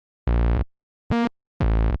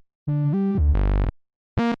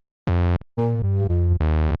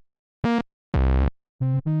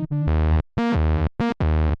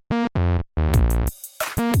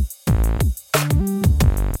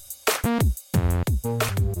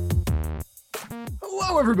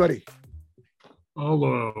Hello, everybody.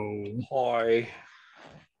 Hello. Hi.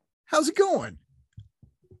 How's it going?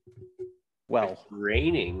 Well,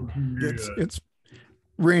 raining. It's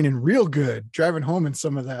raining real good. Driving home in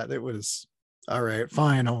some of that, it was all right.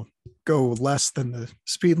 Fine, I'll go less than the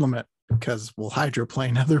speed limit because we'll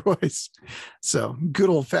hydroplane otherwise. So good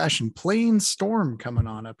old fashioned plane storm coming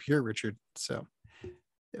on up here, Richard. So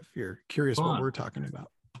if you're curious what we're talking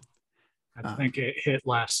about, I think it hit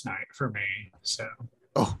last night for me. So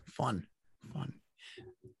fun.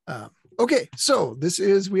 Okay, so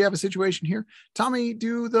we have a situation here. Tommy,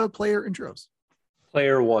 do the player intros.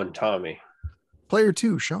 Player 1, Tommy. Player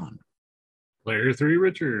 2, Sean. Player 3,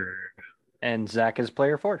 Richard. And Zach is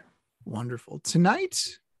player 4. Wonderful.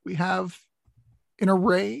 Tonight we have an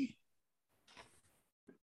array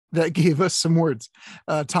that gave us some words.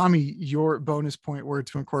 Tommy, your bonus point word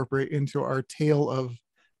to incorporate into our tale of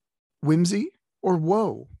whimsy or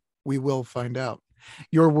woe, we will find out.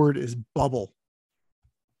 Your word is bubble.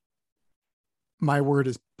 My word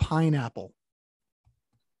is pineapple.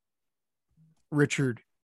 Richard,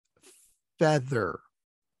 feather.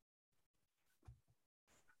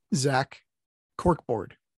 Zach,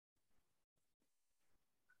 corkboard.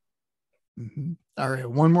 All right,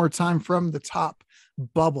 one more time from the top.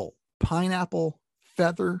 Bubble, pineapple,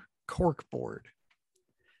 feather, corkboard.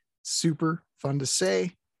 Super fun to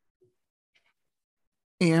say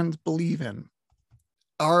and believe in.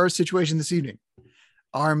 Our situation this evening.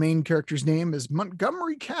 Our main character's name is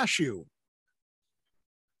Montgomery Cashew.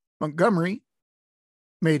 Montgomery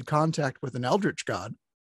made contact with an eldritch god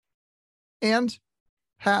and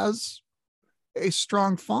has a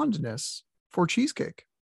strong fondness for cheesecake.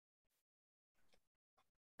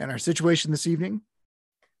 And our situation this evening,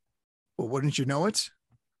 well, wouldn't you know it?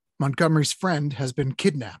 Montgomery's friend has been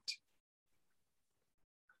kidnapped.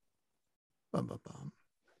 Bum, bum, bum.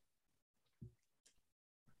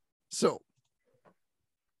 So,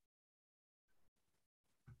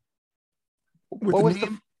 what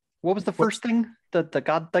was the first thing? The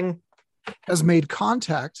god thing? Has made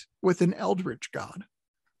contact with an eldritch god. I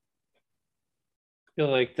feel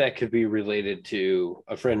like that could be related to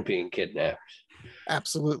a friend being kidnapped.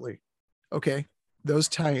 Absolutely. Okay, those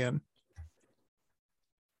tie in.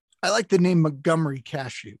 I like the name Montgomery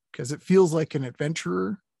Cashew because it feels like an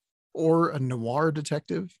adventurer or a noir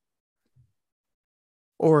detective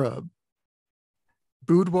or a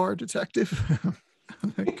boudoir detective.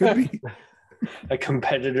 It could be a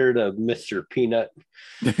competitor to Mr. Peanut.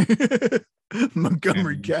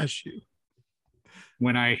 Montgomery Cashew.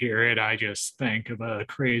 When I hear it, I just think of a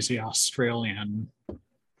crazy Australian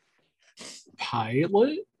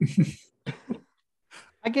pilot.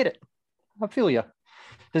 I get it. I feel you.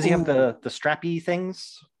 Does he have the strappy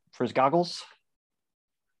things for his goggles?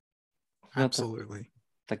 Absolutely.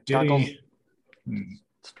 The goggles,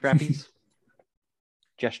 strappies,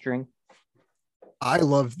 gesturing. I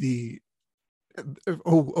love the.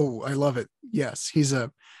 I love it. Yes, he's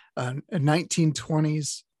a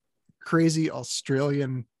 1920s crazy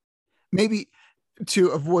Australian. Maybe to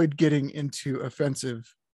avoid getting into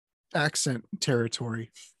offensive accent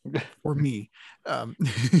territory for me,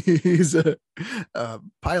 he's a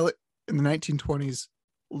pilot in the 1920s,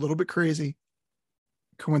 a little bit crazy.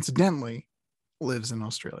 Coincidentally, lives in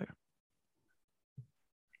Australia,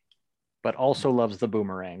 but also loves the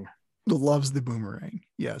boomerang. Loves the boomerang.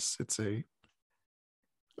 Yes, it's a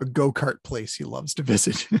go-kart place he loves to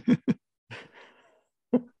visit.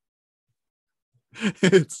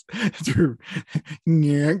 it's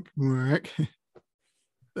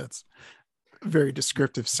that's very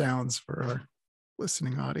descriptive sounds for our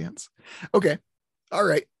listening audience. Okay, all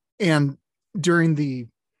right. And during the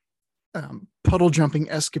puddle jumping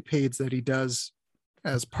escapades that he does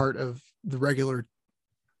as part of the regular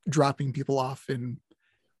dropping people off in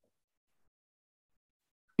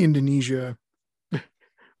Indonesia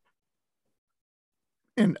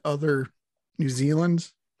and other New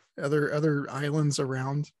Zealand, other islands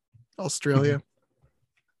around Australia.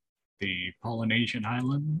 The Polynesian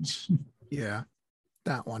Islands. Yeah,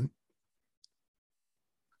 that one.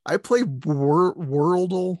 I play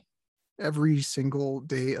Wordle every single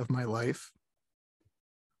day of my life.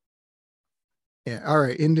 Yeah, all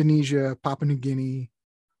right. Indonesia, Papua New Guinea,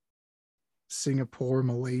 Singapore,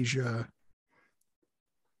 Malaysia.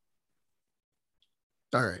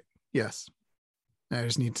 All right. Yes. I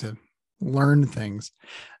just need to learn things.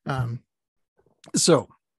 So,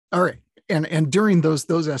 all right. And during those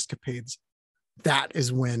escapades, that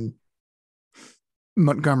is when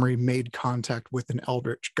Montgomery made contact with an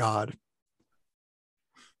eldritch god.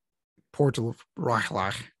 Portal of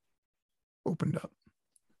Rahlach opened up.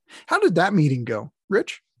 How did that meeting go,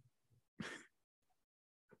 Rich?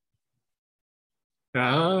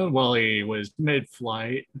 Well, he was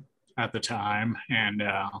mid-flight at the time, and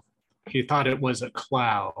he thought it was a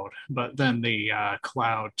cloud, but then the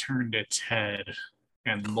cloud turned its head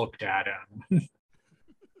and looked at him,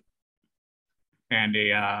 and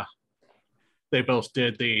they both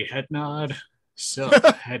did the head nod. So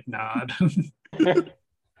head nod.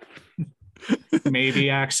 Maybe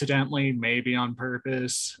accidentally, maybe on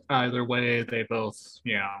purpose. Either way, they both,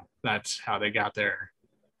 that's how they got their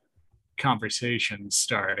conversation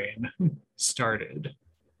started.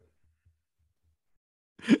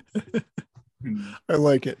 I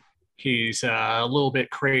like it. He's a little bit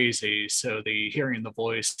crazy, so the hearing the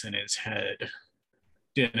voice in his head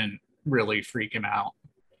didn't really freak him out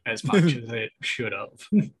as much as it should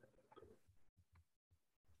have.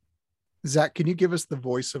 Zach, can you give us the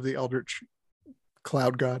voice of the Eldritch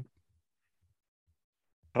Cloud God?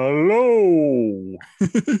 Hello.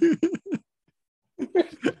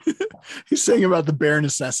 He's saying about the bare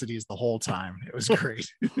necessities the whole time. It was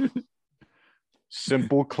great.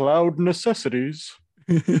 Simple cloud necessities.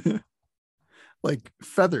 Like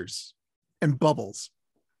feathers and bubbles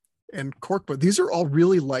and corkboard. These are all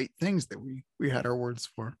really light things that we had our words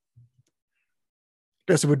for.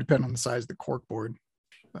 I guess it would depend on the size of the corkboard.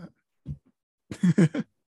 But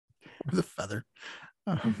the feather.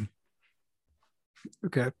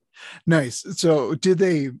 Okay, nice. So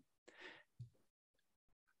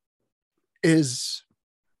is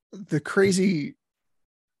the crazy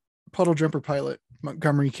puddle jumper pilot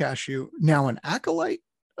Montgomery Cashew now an acolyte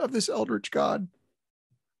of this eldritch god,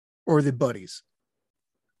 or are they buddies?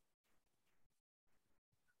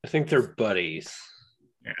 I think they're buddies.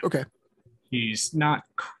 Yeah. Okay. He's not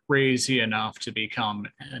crazy enough to become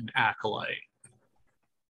an acolyte.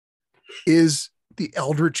 Is the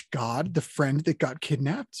eldritch god the friend that got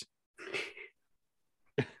kidnapped?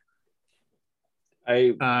 No,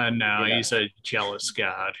 Yeah. He's a jealous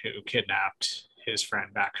god who kidnapped his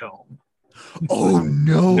friend back home. Oh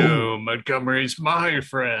no. No, Montgomery's my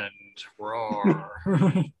friend. Roar.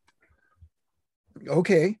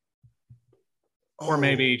 Okay. Or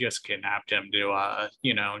maybe he just kidnapped him to,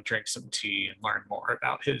 drink some tea and learn more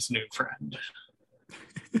about his new friend.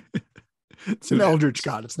 It's an eldritch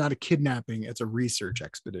god. It's not a kidnapping. It's a research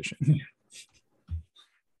expedition.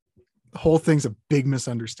 The whole thing's a big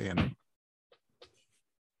misunderstanding.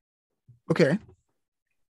 Okay.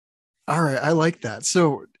 All right. I like that.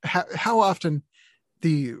 So how often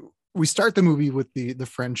we start the movie with the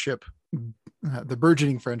friendship, the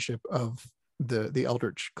burgeoning friendship of the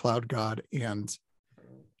eldritch cloud god and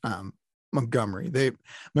Montgomery.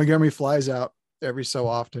 Montgomery flies out every so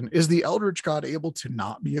often. Is the eldritch god able to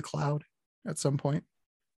not be a cloud at some point?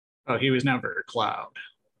 Oh, he was never a cloud.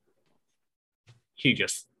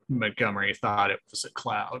 Montgomery thought it was a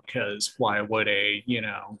cloud, because why would a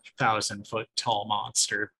 1,000-foot tall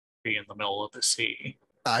monster be in the middle of the sea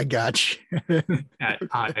I got you. at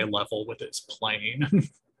eye level with his plane?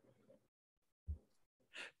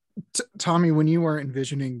 Tommy, when you are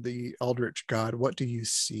envisioning the eldritch god, what do you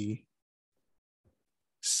see?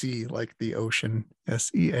 See like the ocean,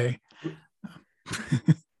 SEA.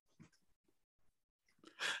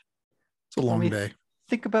 It's a long day.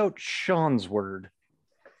 Think about Sean's word.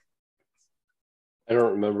 I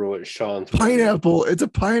don't remember what Sean's Pineapple. It's a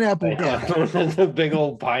pineapple god. It's a big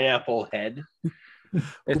old pineapple head.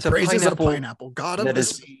 It's Who a praises pineapple, a pineapple god of that the is-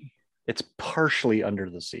 sea. It's partially under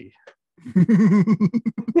the sea.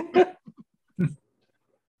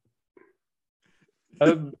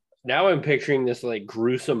 Now I'm picturing this like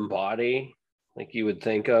gruesome body, like you would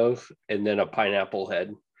think of, and then a pineapple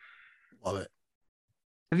head. Love it.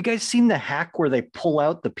 Have you guys seen the hack where they pull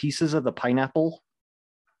out the pieces of the pineapple?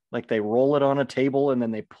 Like they roll it on a table and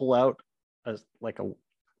then they pull out a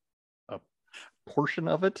portion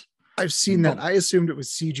of it. I've seen that. I assumed it was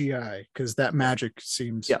CGI because that magic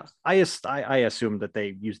seems. Yeah, I assumed that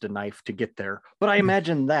they used a knife to get there, but I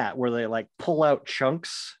imagine that where they like pull out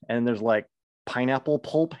chunks and there's like pineapple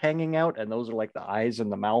pulp hanging out, and those are like the eyes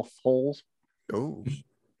and the mouth holes. Oh,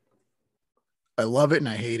 I love it and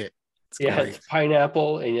I hate it. It's Yeah, great. it's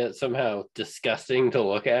pineapple and yet somehow disgusting to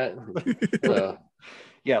look at.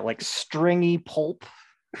 Yeah, like stringy pulp.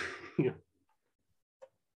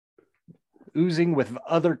 Oozing with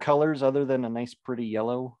other colors other than a nice pretty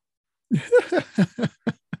yellow.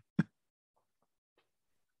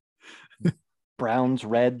 Browns,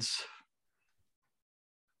 reds.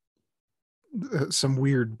 Some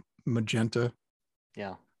weird magenta.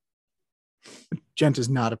 Yeah. Magenta is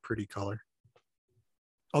not a pretty color.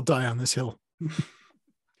 I'll die on this hill.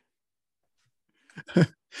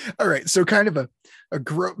 All right, so kind of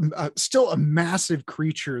still a massive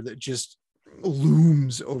creature that just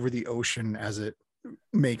looms over the ocean as it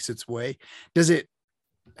makes its way. Does it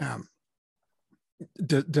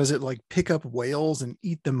does it like pick up whales and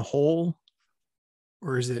eat them whole,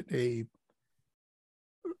 or is it a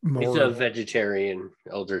more? He's a vegetarian,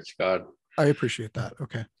 Eldritch God. I appreciate that.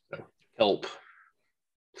 Okay. Kelp.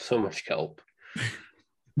 So much kelp.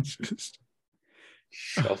 Just,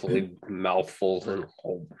 Shoveling mouthfuls and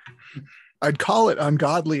whole. I'd call it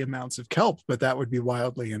ungodly amounts of kelp, but that would be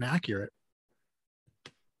wildly inaccurate.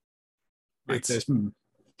 Like It's this.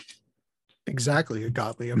 exactly a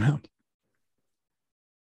godly amount.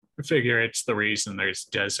 I figure it's the reason there's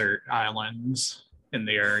desert islands in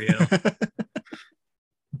the area.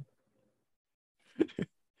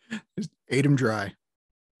 Just ate him dry.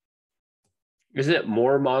 Is it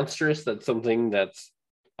more monstrous that something that's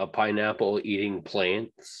a pineapple eating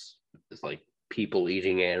plants is like people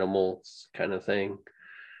eating animals kind of thing?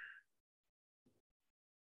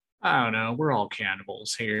 I don't know. We're all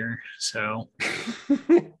cannibals here, so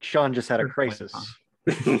Sean just had a crisis.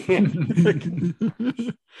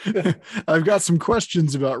 I've got some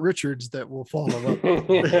questions about Richards that will follow up.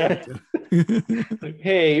 Like,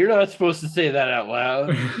 hey, you're not supposed to say that out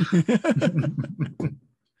loud.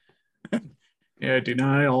 yeah,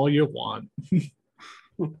 deny all you want.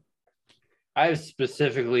 I've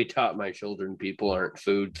specifically taught my children people aren't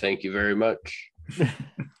food. Thank you very much. I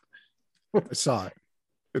saw it.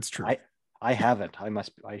 It's true. I haven't.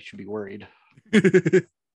 I should be worried.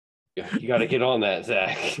 Yeah, you got to get on that,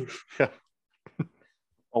 Zach.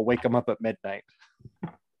 I'll wake them up at midnight.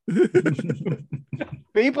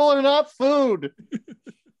 People are not food.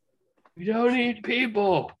 We don't eat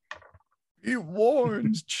people. He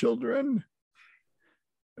warns children.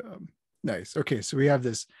 Nice. Okay, so we have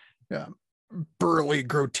this burly,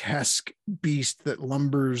 grotesque beast that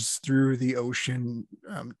lumbers through the ocean,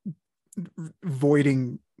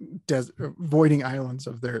 voiding islands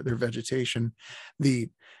of their vegetation. The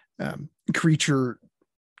creature,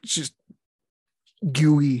 just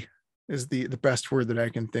gooey is the best word that I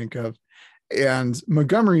can think of, and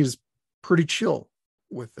Montgomery is pretty chill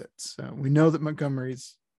with it. So we know that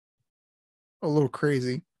Montgomery's a little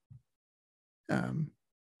crazy, and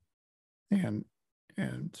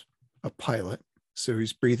a pilot, so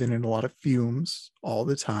he's breathing in a lot of fumes all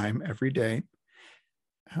the time, every day.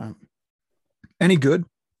 Any good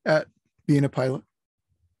at being a pilot?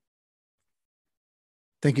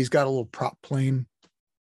 Think he's got a little prop plane.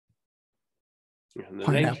 In the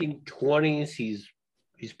Pineapple. 1920s,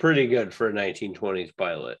 he's pretty good for a 1920s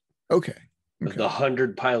pilot. Okay. Of the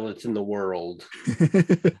 100 pilots in the world,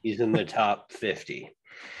 he's in the top 50.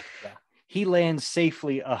 Yeah. He lands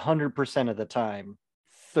safely 100% of the time,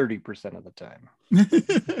 30% of the time.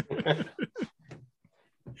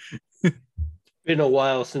 Been a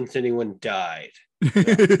while since anyone died.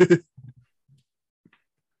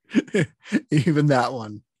 Even that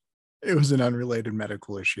one, it was an unrelated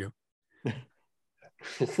medical issue.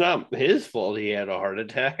 It's not his fault he had a heart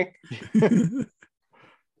attack.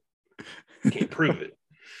 Can't prove it.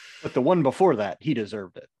 But the one before that, he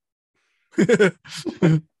deserved it.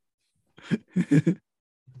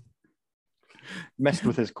 Messed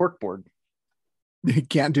with his corkboard. You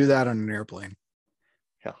can't do that on an airplane.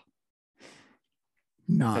 Yeah.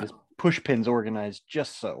 Not His push pins organized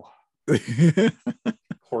just so.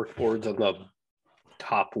 Corkboards on the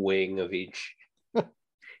top wing of each.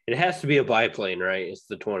 It has to be a biplane, right? It's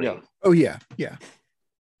the 20. Yeah. Oh yeah, yeah.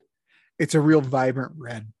 It's a real vibrant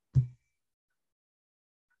red.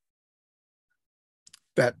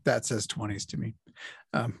 That says 20s to me.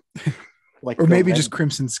 Like Or maybe the just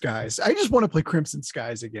Crimson Skies. I just want to play Crimson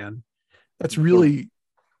Skies again. That's really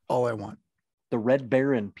all I want. the Red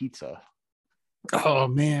Baron pizza. Oh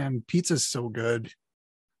man, pizza's so good.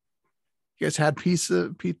 You guys had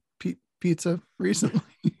pizza recently?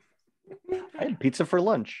 I had pizza for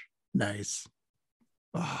lunch. Nice.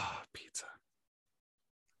 Oh, pizza.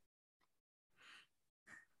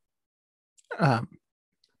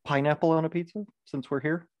 Pineapple on a pizza, since we're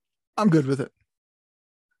here. I'm good with it.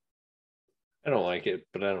 I don't like it,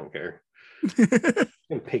 but I don't care. I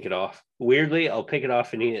can pick it off. Weirdly, I'll pick it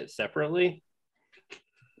off and eat it separately.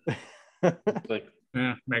 Like,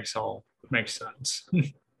 Yeah, makes sense.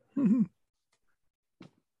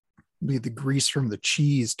 Be the grease from the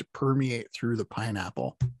cheese to permeate through the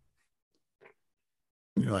pineapple.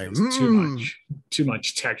 You're like, There's too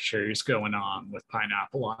much textures going on with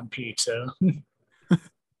pineapple on pizza.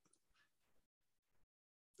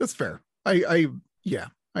 That's fair. I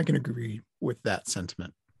can agree with that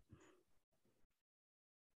sentiment.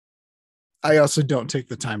 I also don't take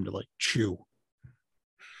the time to like chew.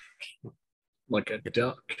 Like a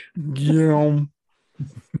duck. You know,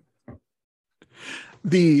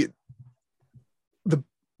 the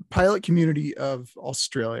pilot community of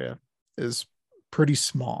Australia is pretty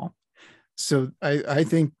small. So I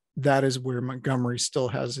think that is where Montgomery still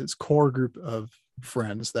has his core group of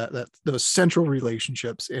friends, that those central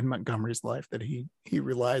relationships in Montgomery's life that he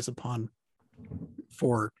relies upon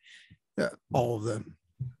for all of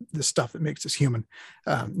the stuff that makes us human.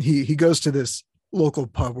 He goes to this local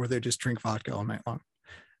pub where they just drink vodka all night long.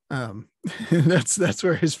 That's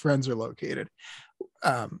where his friends are located.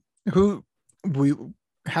 Who we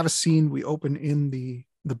have a scene, we open in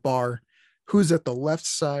the bar, who's at the left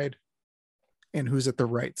side and who's at the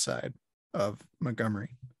right side of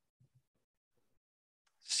Montgomery.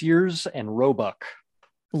 Sears and Roebuck.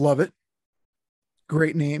 Love it.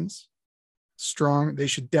 Great names. Strong. They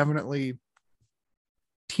should definitely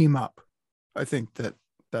team up. I think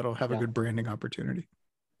that'll have a good branding opportunity.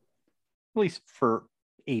 At least for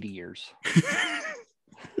 80 years.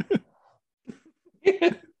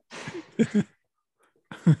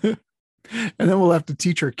 And then we'll have to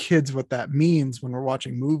teach our kids what that means when we're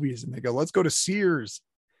watching movies and they go, let's go to Sears.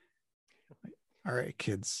 All right,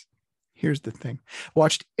 kids, here's the thing.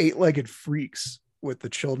 Watched Eight-Legged Freaks with the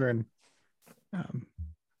children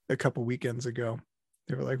a couple weekends ago.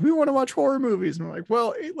 They were like, we want to watch horror movies. And we're like,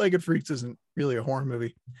 well, Eight-Legged Freaks isn't really a horror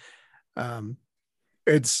movie.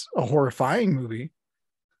 It's a horrifying movie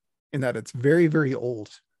in that it's very, very old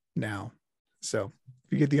now. So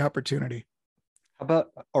if you get the opportunity. How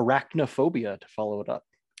about Arachnophobia to follow it up?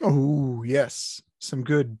 Oh, yes. Some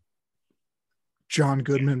good John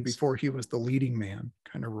Goodman before he was the leading man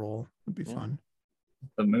kind of role would be fun.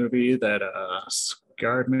 The movie that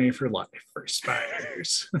scarred me for life for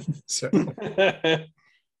spiders. So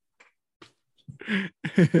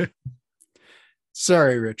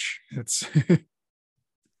sorry, Rich. It's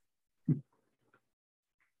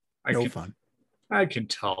no fun. I can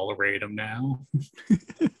tolerate them now.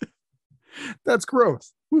 That's growth.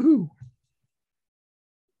 Woohoo.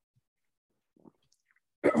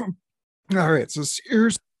 All right. So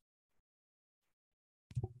Sears.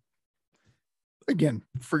 Again,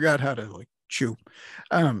 forgot how to like chew.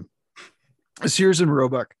 Sears and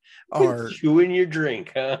Roebuck are chewing your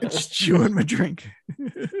drink, huh? It's chewing my drink.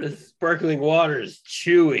 The sparkling water is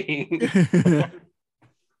chewing. Go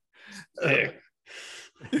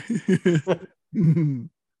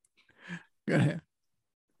ahead.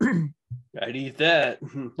 I'd eat that.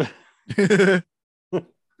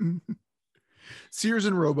 Sears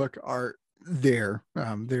and Roebuck are there.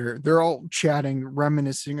 They're all chatting,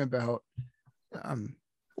 reminiscing about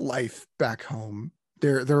life back home.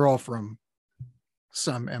 They're all from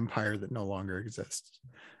some empire that no longer exists.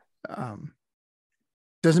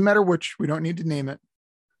 Doesn't matter which. We don't need to name it.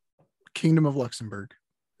 Kingdom of Luxembourg.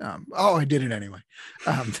 I did it anyway.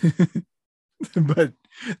 But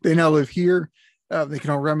they now live here. They can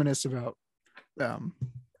all reminisce about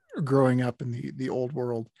growing up in the old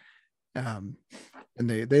world. And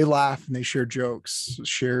they laugh and they share jokes,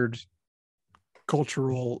 shared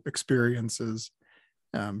cultural experiences,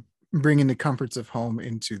 bringing the comforts of home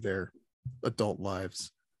into their adult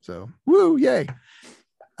lives. So, woo, yay.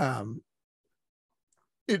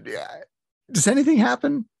 Does anything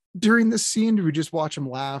happen during this scene? Do we just watch them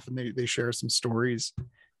laugh and they share some stories?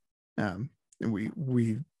 And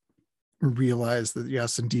we realize that,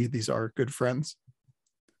 yes, indeed, these are good friends.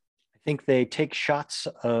 I think they take shots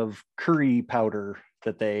of curry powder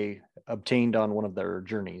that they obtained on one of their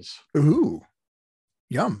journeys. Ooh,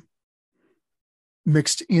 yum.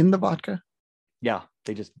 Mixed in the vodka? Yeah,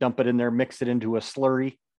 they just dump it in there, mix it into a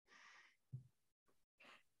slurry,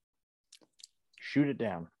 shoot it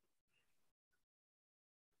down.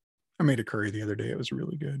 I made a curry the other day. It was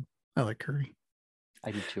really good. I like curry. I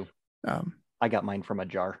do too. I got mine from a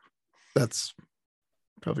jar. That's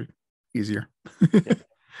probably easier.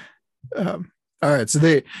 All right, so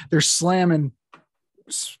they're slamming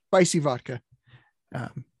spicy vodka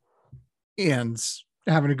and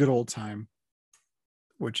having a good old time,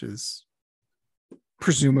 which is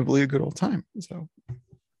presumably a good old time. So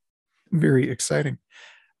very exciting.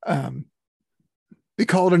 They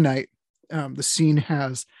call it a night. The scene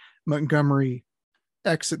has Montgomery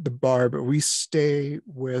exit the bar, but we stay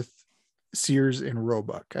with Sears and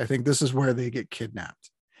Roebuck. I think this is where they get kidnapped.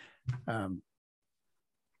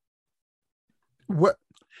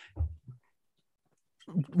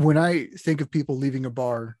 When I think of people leaving a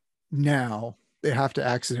bar now, they have to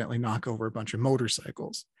accidentally knock over a bunch of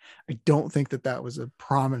motorcycles. I don't think that was a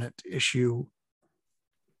prominent issue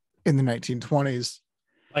in the 1920s.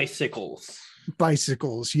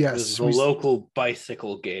 Bicycles, yes. The local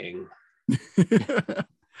bicycle gang.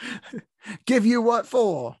 Give you what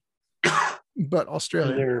for? But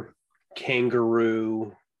Australia. Their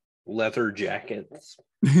kangaroo leather jackets.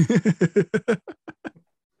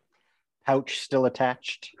 Pouch still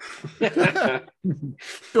attached.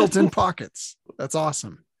 Built-in pockets. That's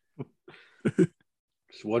awesome.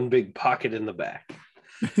 Just one big pocket in the back.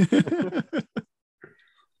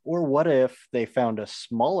 Or what if they found a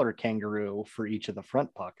smaller kangaroo for each of the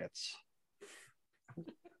front pockets?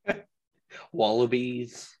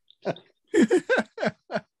 Wallabies.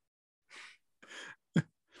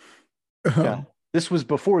 Yeah. This was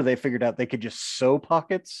before they figured out they could just sew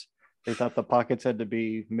pockets. They thought the pockets had to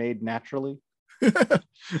be made naturally.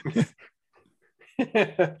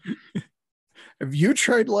 Have you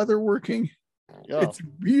tried leatherworking? Yeah. It's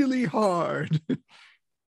really hard.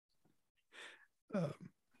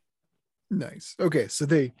 Nice. Okay, so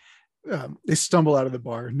they stumble out of the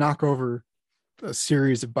bar, knock over a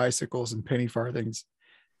series of bicycles and penny farthings,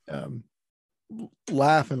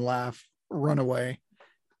 laugh, run away,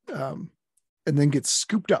 and then get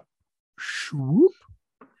scooped up. Swoop.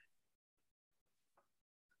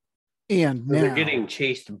 And So now they're getting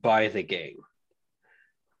chased by the gang.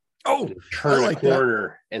 Oh, Turn I like a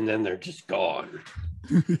corner and then they're just gone.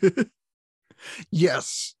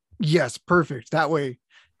 Yes, perfect. That way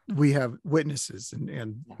we have witnesses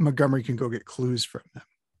and Montgomery can go get clues from them.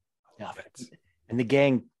 Yeah. And the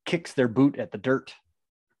gang kicks their boot at the dirt.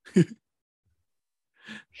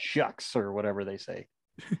 Shucks, or whatever they say.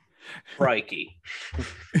 Crikey.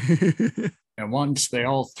 And once they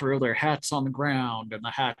all throw their hats on the ground and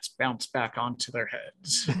the hats bounce back onto their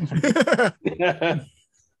heads.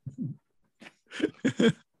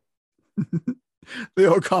 They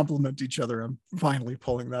all compliment each other. I'm finally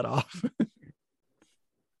pulling that off.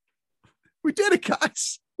 We did it,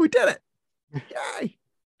 guys. We did it. Yay.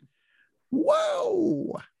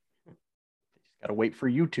 Whoa. Got to wait for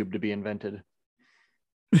YouTube to be invented.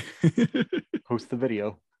 Post the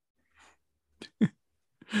video.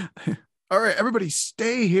 All right, everybody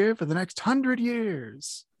stay here for the next 100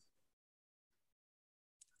 years.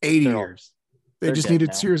 80 years. They just needed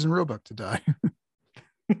now. Sears and Roebuck to die.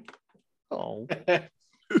 Oh.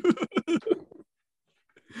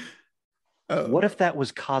 What if that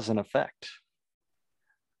was cause and effect?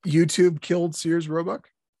 YouTube killed Sears Roebuck?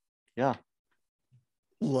 Yeah.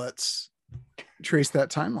 Let's trace that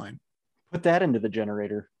timeline. Put that into the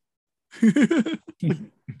generator.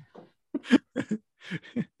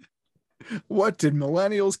 What did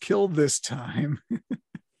millennials kill this time?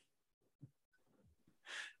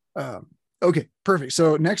 Okay, perfect.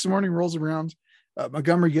 So next morning rolls around.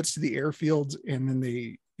 Montgomery gets to the airfield, and then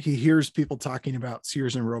he hears people talking about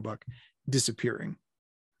Sears and Roebuck disappearing.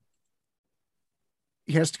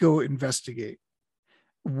 He has to go investigate.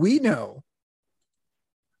 We know,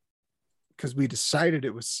 because we decided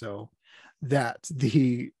it was so, that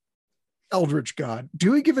the Eldritch God,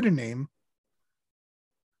 do we give it a name?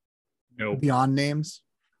 No. Beyond names?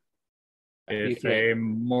 If a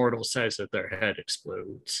mortal says that their head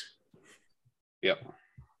explodes. Yep.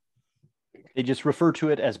 They just refer to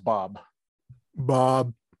it as Bob.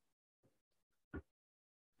 Bob.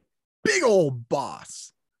 Big old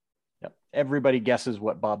boss. Yep. Everybody guesses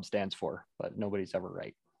what Bob stands for, but nobody's ever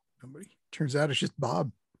right. Nobody. Turns out it's just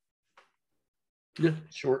Bob. Yeah,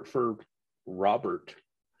 short for Robert.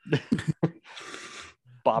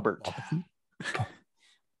 Bobbert.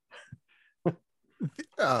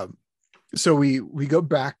 So we go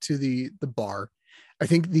back to the bar. I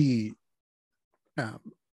think the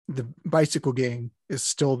bicycle gang is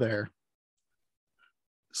still there,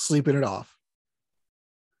 sleeping it off,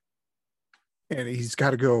 and he's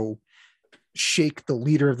got to go shake the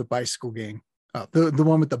leader of the bicycle gang up, the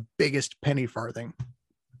one with the biggest penny farthing.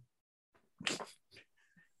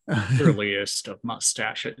 Earliest of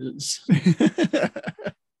mustaches.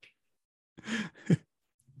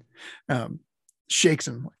 Shakes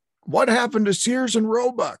him. What happened to Sears and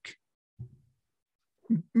Roebuck?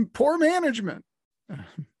 Poor management.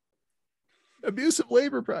 Abusive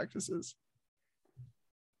labor practices.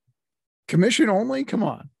 Commission only? Come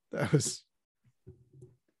on. That was...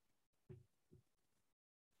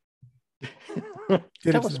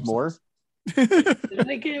 Tell us more. Didn't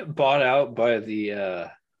they get bought out by the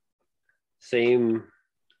same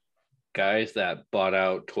guys that bought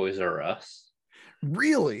out Toys R Us?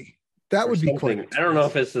 Really? That would be quite... I don't know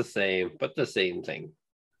if it's the same, but the same thing.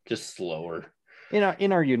 Just slower.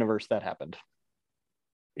 In our universe, that happened.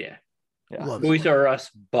 Yeah. Toys R Us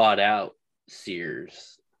bought out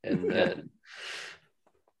Sears, and then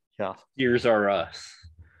Sears R Us.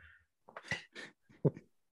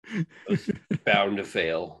 Bound to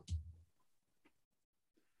fail.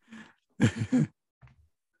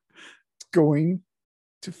 Going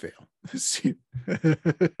to fail.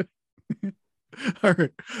 All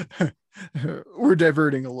right. We're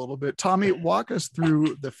diverting a little bit. Tommy, walk us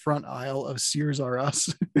through the front aisle of Sears R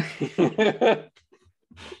Us.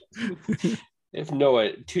 If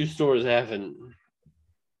no, two stores haven't.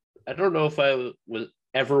 I don't know if I was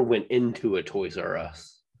ever went into a Toys R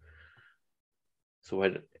Us. So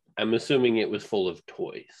I'm assuming it was full of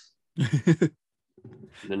toys. And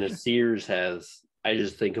then a Sears has, I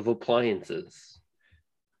just think of appliances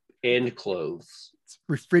and clothes.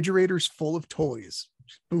 Refrigerators full of toys.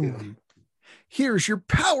 Boom. Here's your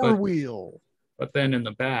power wheel. But then in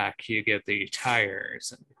the back, you get the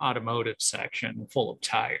tires and automotive section full of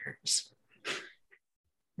tires,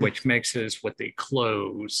 which mixes with the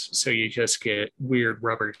clothes. So you just get weird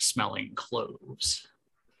rubber smelling clothes.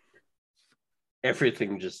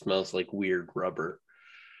 Everything just smells like weird rubber.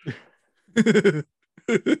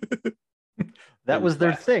 That was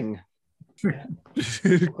their thing. Come to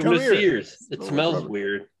Sears. It smells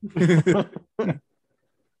weird.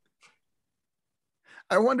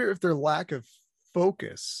 I wonder if their lack of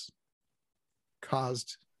focus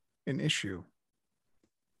caused an issue.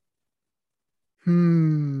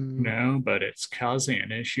 No, but it's causing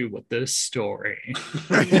an issue with this story.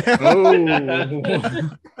 Oh.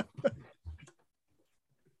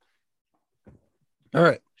 All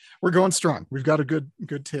right, we're going strong. We've got a good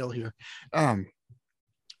tale here.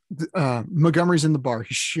 Montgomery's in the bar.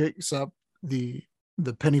 He shakes up the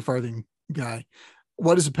penny farthing guy.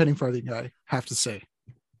 What does a penny farthing guy have to say?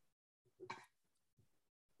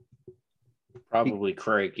 Probably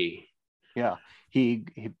Craigie. Yeah, he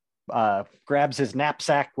grabs his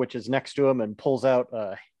knapsack, which is next to him, and pulls out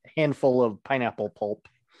a handful of pineapple pulp,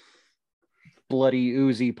 bloody,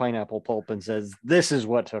 oozy pineapple pulp, and says, "This is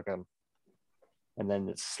what took him." And then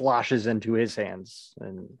it sloshes into his hands,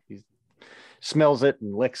 and he smells it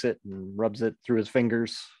and licks it and rubs it through his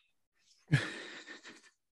fingers.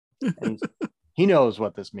 And he knows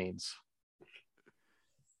what this means.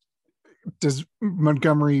 Does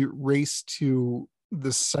Montgomery race to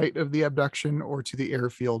the site of the abduction or to the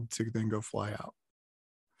airfield to then go fly out?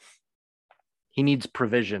 He needs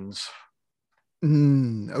provisions.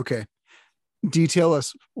 Okay. Detail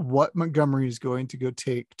us what Montgomery is going to go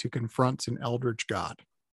take to confront an eldritch god.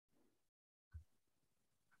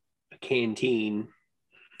 A canteen.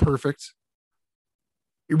 Perfect.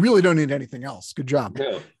 You really don't need anything else. Good job.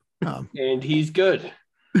 No. And he's good.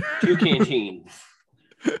 2 canteens.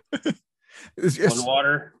 One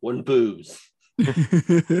water, one booze.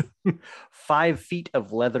 5 feet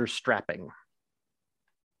of leather strapping.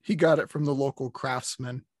 He got it from the local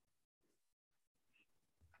craftsman.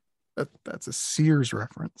 That's a Sears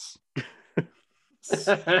reference.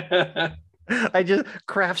 I just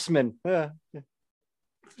craftsman. That's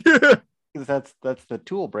the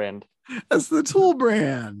tool brand. That's the tool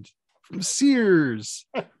brand from Sears.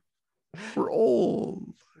 We're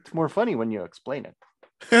old. It's more funny when you explain it.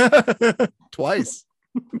 Twice.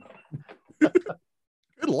 Good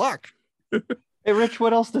luck. Hey, Rich,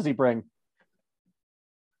 what else does he bring?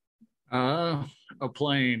 A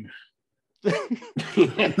plane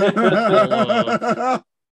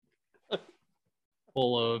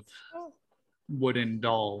full of wooden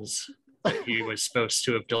dolls that he was supposed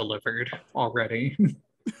to have delivered already.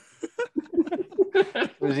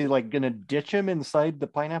 Was he like gonna ditch him inside the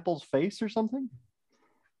pineapple's face or something?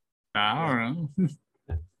 I don't know.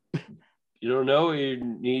 You don't know. You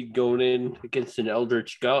need going in against an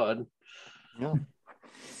eldritch god. Yeah.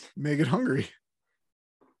 Make it hungry.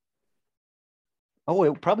 Oh,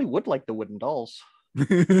 it probably would like the wooden dolls.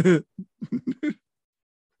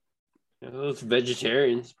 Those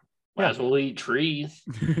vegetarians might as well eat trees.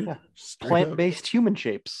 Yeah. Plant-based human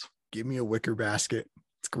shapes. Give me a wicker basket.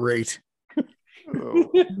 It's great.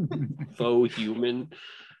 Faux human.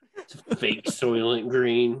 It's fake Soylent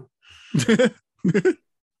Green.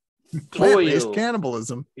 Plant-based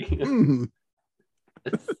cannibalism.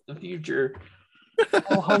 That's the future.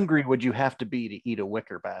 How hungry would you have to be to eat a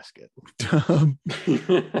wicker basket?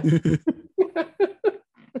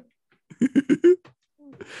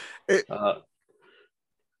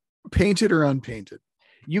 Painted or unpainted?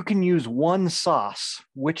 You can use one sauce.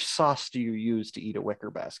 Which sauce do you use to eat a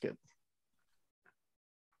wicker basket?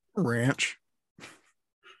 Ranch. I'm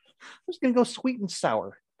just gonna go sweet and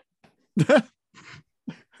sour.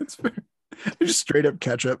 That's fair. Just straight up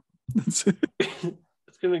ketchup. That's it.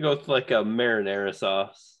 It's gonna go with like a marinara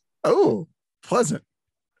sauce. Oh, pleasant.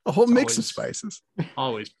 A whole mix of Always. spices.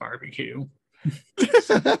 Always barbecue.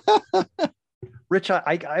 Rich,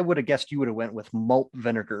 I would have guessed you would have went with malt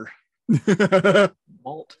vinegar.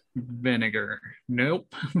 Malt vinegar.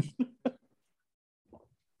 Nope.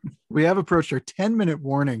 We have approached our 10-minute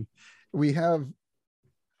warning. We have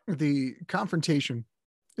the confrontation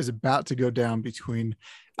is about to go down between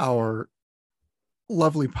our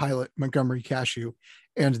lovely pilot, Montgomery Cashew,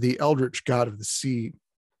 and the eldritch god of the sea,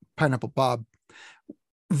 Pineapple Bob.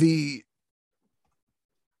 The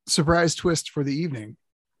surprise twist for the evening: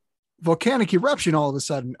 volcanic eruption all of a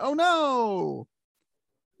sudden. Oh no!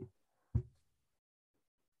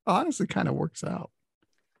 Honestly, kind of works out.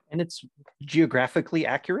 And it's geographically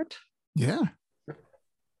accurate. Yeah.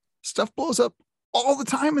 Stuff blows up all the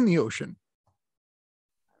time in the ocean.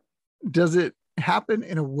 Does it happen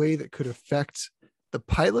in a way that could affect the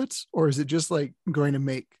pilots, or is it just like going to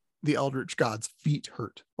make the eldritch god's feet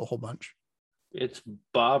hurt a whole bunch? It's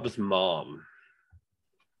Bob's mom,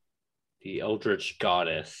 the eldritch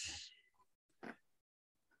goddess.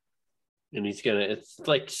 And it's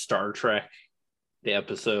like Star Trek, the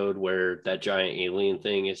episode where that giant alien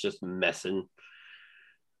thing is just messing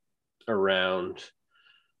around.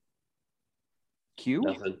 Q?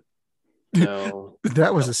 Nothing. No.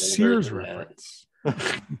 That was a Sears reference.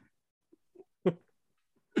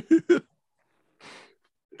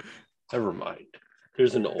 Never mind.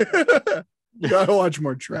 There's an old. You gotta watch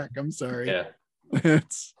more Trek. I'm sorry. Yeah.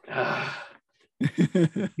 It's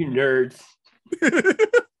You nerds.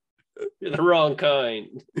 You're the wrong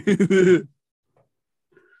kind.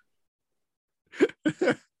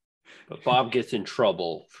 But Bob gets in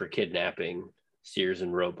trouble for kidnapping Sears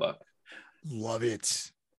and Roebuck. Love it.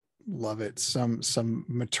 Some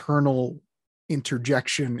maternal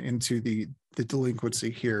interjection into the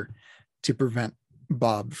delinquency here to prevent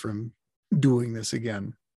Bob from doing this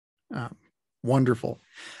again. Wonderful.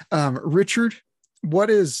 Richard, what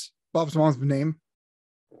is Bob's mom's name?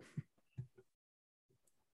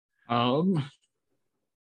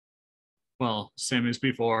 Well, same as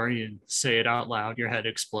before, you say it out loud, your head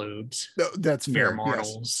explodes. No, that's Mere fair.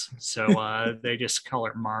 mortals. Yes. So they just call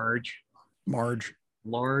her Marge. Marge.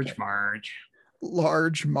 Large Marge.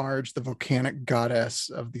 Large Marge, the volcanic goddess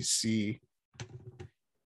of the sea.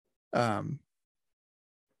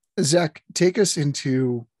 Zach, take us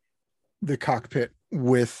into the cockpit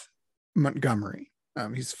with Montgomery.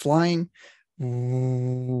 He's flying.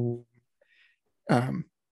 The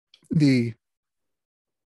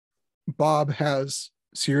Bob has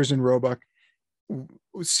Sears and Roebuck.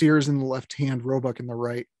 Sears in the left hand, Roebuck in the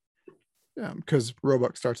right, because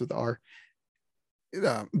Roebuck starts with R.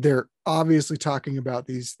 They're obviously talking about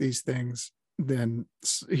these things. Then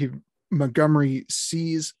Montgomery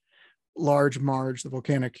sees Large Marge, the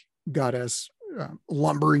volcanic goddess,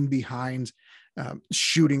 lumbering behind,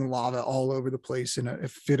 shooting lava all over the place in a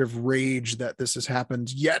fit of rage that this has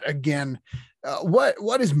happened yet again.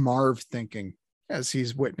 What is Marv thinking as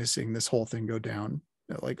he's witnessing this whole thing go down?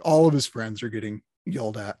 Like, all of his friends are getting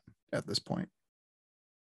yelled at this point.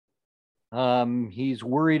 He's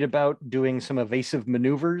worried about doing some evasive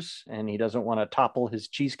maneuvers, and he doesn't want to topple his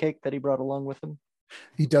cheesecake that he brought along with him.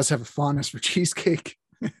 He does have a fondness for cheesecake.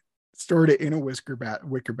 Stored it in a wicker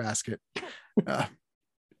basket.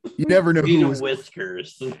 You never know who was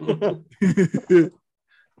whiskers.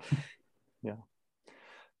 Yeah.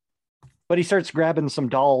 But he starts grabbing some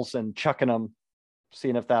dolls and chucking them,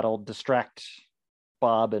 seeing if that'll distract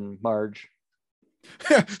Bob and Marge.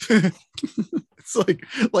 It's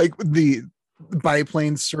like the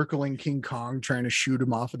biplane circling King Kong trying to shoot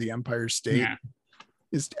him off of the Empire State. Yeah.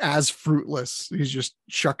 Is as fruitless. He's just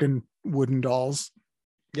chucking wooden dolls.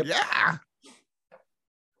 Yep. Yeah.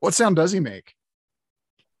 What sound does he make?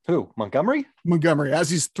 Who? Montgomery? Montgomery, as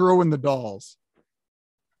he's throwing the dolls.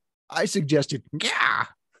 I suggested, yeah.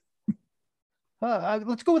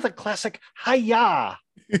 Let's go with a classic hi-ya.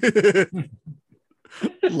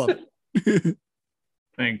 Love it. I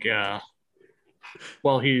think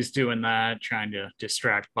while he's doing that, trying to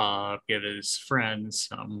distract Bob, give his friends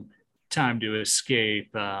some time to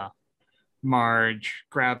escape, Marge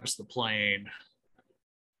grabs the plane,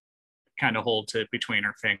 kind of holds it between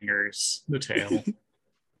her fingers, the tail.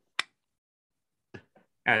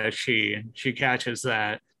 As she catches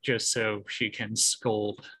that just so she can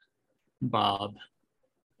scold Bob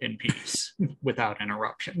in peace without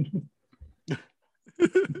interruption.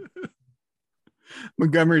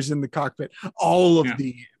 Montgomery's in the cockpit. All of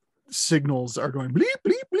the signals are going bleep,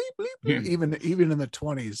 bleep, bleep, bleep, bleep. Even in the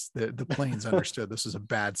 20s, the planes understood this is a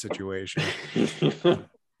bad situation.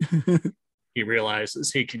 He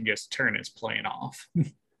realizes he can just turn his plane off.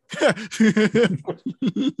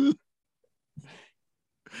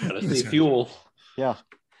 Gotta see fuel. Yeah.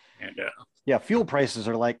 And yeah, fuel prices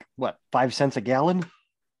are like, what, 5 cents a gallon?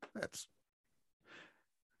 That's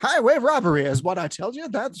highway robbery is what I tell you.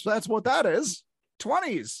 That's what that is.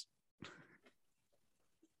 20s.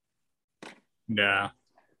 Yeah.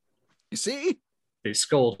 You see? The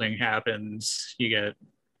scolding happens. You get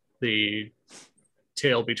the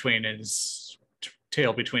tail between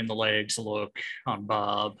the legs look on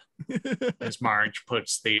Bob as Marge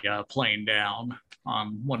puts the plane down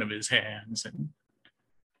on one of his hands and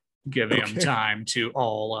giving him time to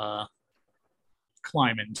all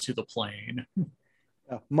climb into the plane.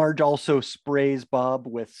 Marge also sprays Bob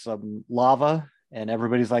with some lava, and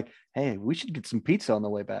everybody's like, hey, we should get some pizza on the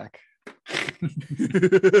way back.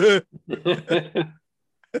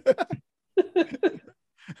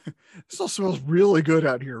 This all smells really good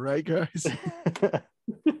out here, right, guys?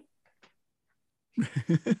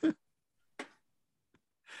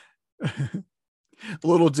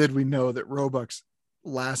 Little did we know that Roebuck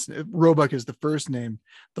is the first name.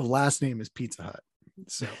 The last name is Pizza Hut.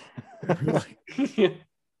 So really,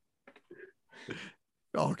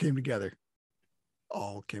 all came together.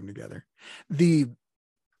 The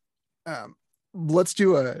let's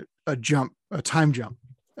do a time jump.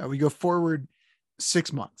 We go forward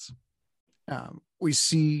 6 months. We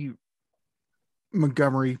see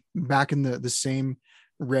Montgomery back in the same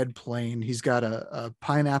red plane. He's got a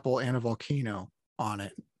pineapple and a volcano on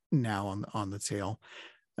it now on the tail.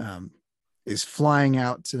 Is flying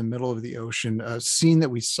out to the middle of the ocean, a scene that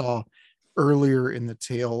we saw earlier in the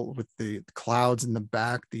tale with the clouds in the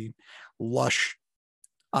back, the lush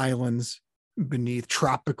islands beneath,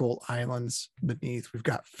 tropical islands beneath. We've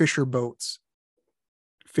got fishing boats.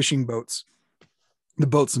 The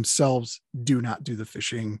boats themselves do not do the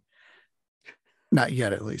fishing. Not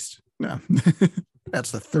yet, at least. No, that's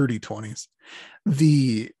the 30-20s.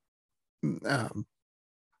 The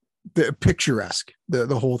picturesque,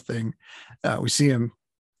 the whole thing. We see him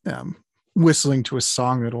whistling to a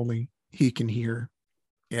song that only he can hear,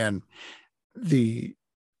 and the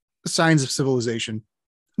signs of civilization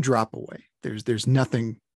drop away. There's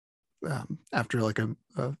nothing after like a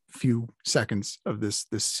few seconds of this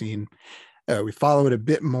scene. We follow it a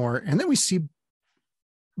bit more, and then we see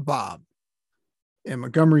Bob, and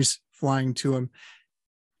Montgomery's flying to him.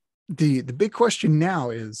 The big question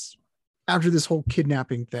now is, after this whole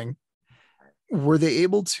kidnapping thing, were they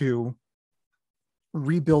able to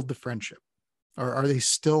rebuild the friendship, or are they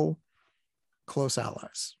still close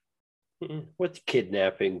allies? What's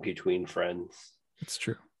kidnapping between friends? It's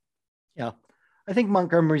true. Yeah. I think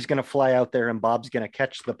Montgomery's going to fly out there and Bob's going to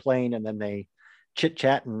catch the plane, and then they chit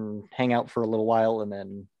chat and hang out for a little while, and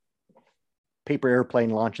then paper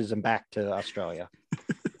airplane launches him back to Australia.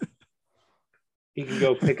 He can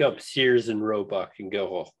go pick up Sears and Roebuck and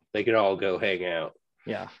they can all go hang out.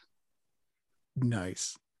 Yeah.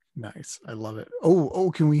 Nice. I love it.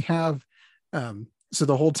 Oh, can we have, so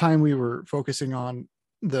the whole time we were focusing on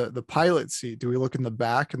the pilot seat, do we look in the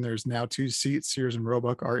back and there's now 2 seats? Sears and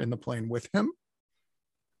Roebuck are in the plane with him.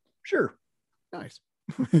 Sure. Nice.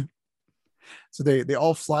 So they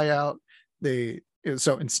all fly out.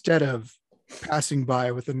 So instead of passing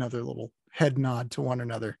by with another little head nod to one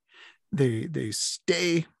another, they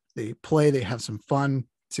stay, they play, they have some fun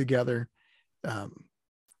together.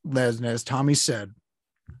 As Tommy said,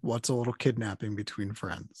 what's a little kidnapping between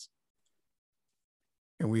friends?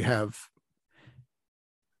 And we have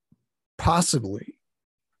possibly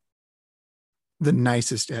the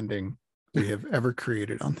nicest ending we have ever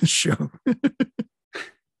created on this show.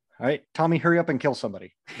 All right, Tommy, hurry up and kill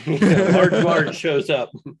somebody. Marge shows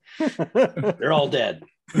up. They're all dead.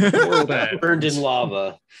 We're all dead. Burned in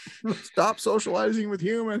lava. Stop socializing with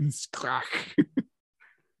humans.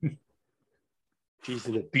 She's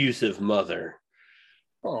an abusive mother.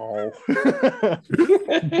 Oh.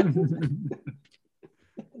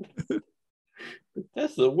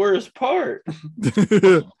 That's the worst part.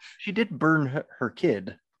 She did burn her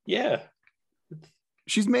kid. Yeah.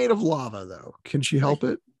 She's made of lava, though. Can she help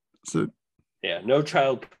it? So, yeah, no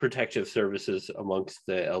child protective services amongst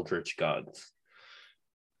the Eldritch gods.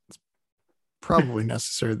 It's probably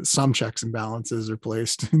necessary that some checks and balances are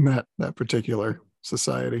placed in that particular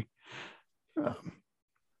society.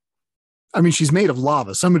 I mean, she's made of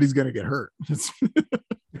lava. Somebody's going to get hurt.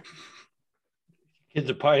 Kid's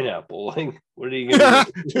a pineapple. Like, what are you going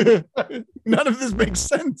to do? None of this makes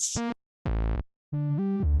sense.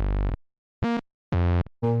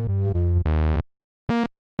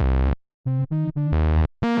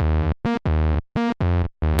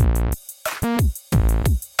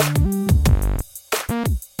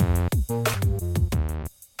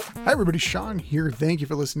 Hi everybody, Sean here. Thank you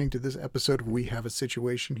for listening to this episode of We Have a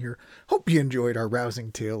Situation Here. Hope you enjoyed our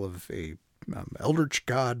rousing tale of a eldritch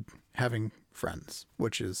god having friends,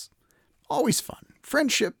 which is always fun.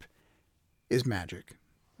 Friendship is magic.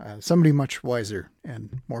 Somebody much wiser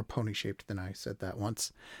and more pony-shaped than I said that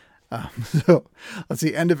once. So let's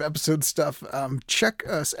see, end of episode stuff. Check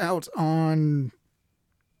us out on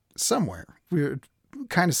somewhere. We're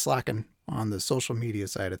kind of slacking on the social media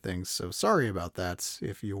side of things. So sorry about that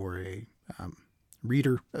if you're a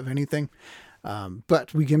reader of anything.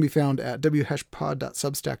 But we can be found at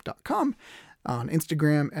whashpod.substack.com, on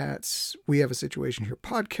Instagram at We Have a Situation Here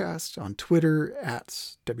Podcast, on Twitter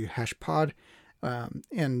at whashpod,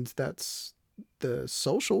 and that's the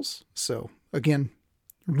socials. So again,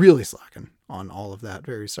 really slacking on all of that.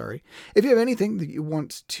 Very sorry. If you have anything that you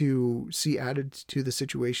want to see added to the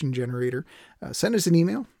situation generator, send us an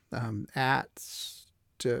email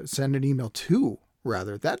send an email to,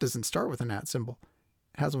 rather. That doesn't start with an @ symbol.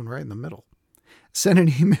 It has one right in the middle. Send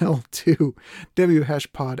an email to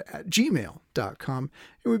whashpod@gmail.com,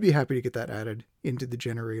 and we'd be happy to get that added into the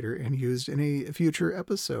generator and used in a future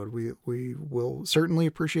episode. We will certainly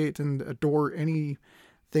appreciate and adore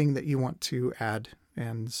anything that you want to add,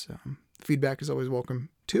 and feedback is always welcome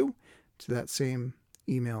too, to that same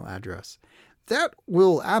email address. That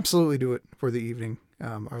will absolutely do it for the evening.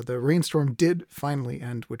 The rainstorm did finally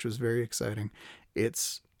end, which was very exciting.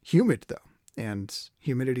 It's humid though, and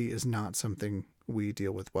humidity is not something we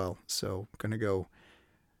deal with well. So I'm gonna go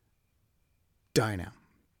die now.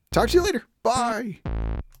 Talk to you later. Bye.